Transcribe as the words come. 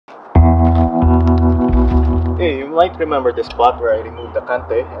might remember this pot where I removed the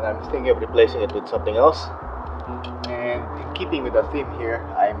cante, and I'm thinking of replacing it with something else. And in keeping with the theme here,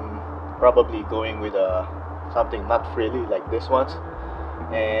 I'm probably going with something not frilly like this one's,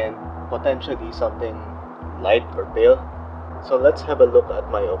 and potentially something light or pale. So let's have a look at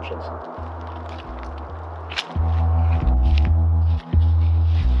my options.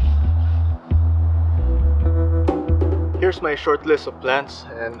 Here's my short list of plants,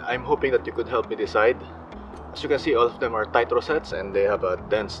 and I'm hoping that you could help me decide. As you can see, all of them are tight rosettes and they have a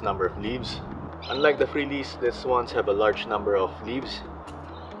dense number of leaves. Unlike the frillies, these ones have a large number of leaves,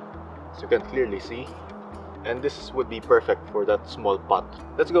 as you can clearly see. And this would be perfect for that small pot.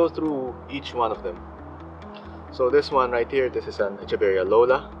 Let's go through each one of them. So this one right here, this is an Echeveria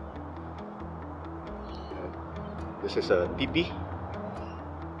Lola. This is a Tipi.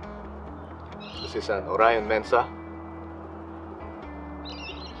 This is an Orion Mensa.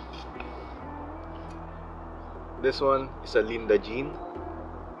 This one is a Linda Jean.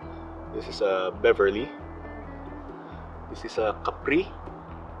 This is a Beverly. This is a Capri.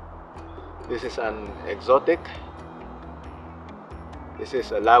 This is an Exotic. This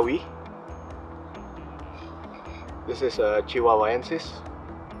is a Lawi. This is a Chihuahuensis.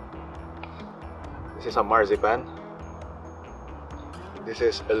 This is a Marzipan. This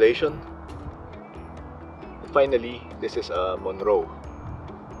is Elation. And finally, this is a Monroe.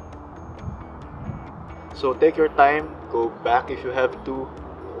 So take your time, go back if you have to,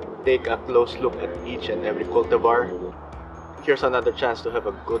 take a close look at each and every cultivar. Here's another chance to have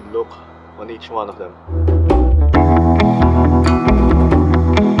a good look on each one of them.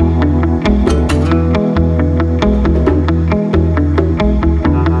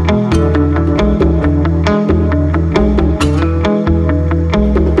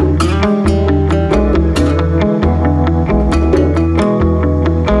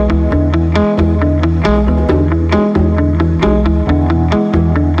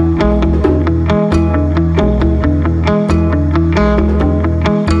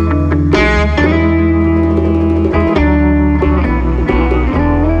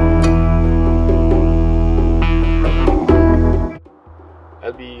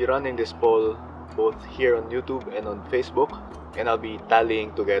 I'll be running this poll both here on YouTube and on Facebook, and I'll be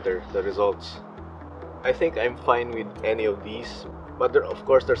tallying together the results. I think I'm fine with any of these, but of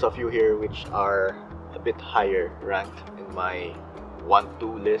course there's a few here which are a bit higher ranked in my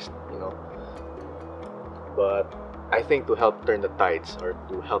 1-2 list, you know. But I think to help turn the tides, or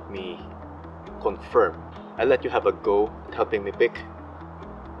to help me confirm, I'll let you have a go at helping me pick,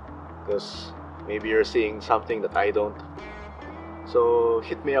 because maybe you're seeing something that I don't. So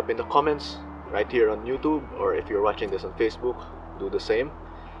hit me up in the comments right here on YouTube, or if you're watching this on Facebook, do the same,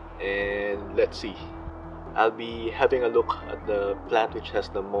 and let's see. I'll be having a look at the plant which has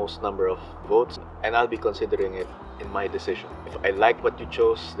the most number of votes, and I'll be considering it in my decision. If I like what you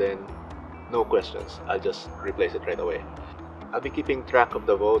chose, then no questions, I'll just replace it right away. I'll be keeping track of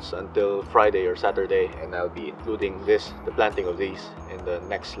the votes until Friday or Saturday, and I'll be including the planting of these, in the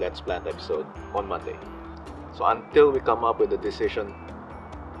next Let's Plant episode on Monday. So until we come up with a decision,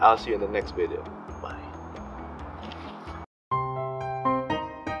 I'll see you in the next video. Bye.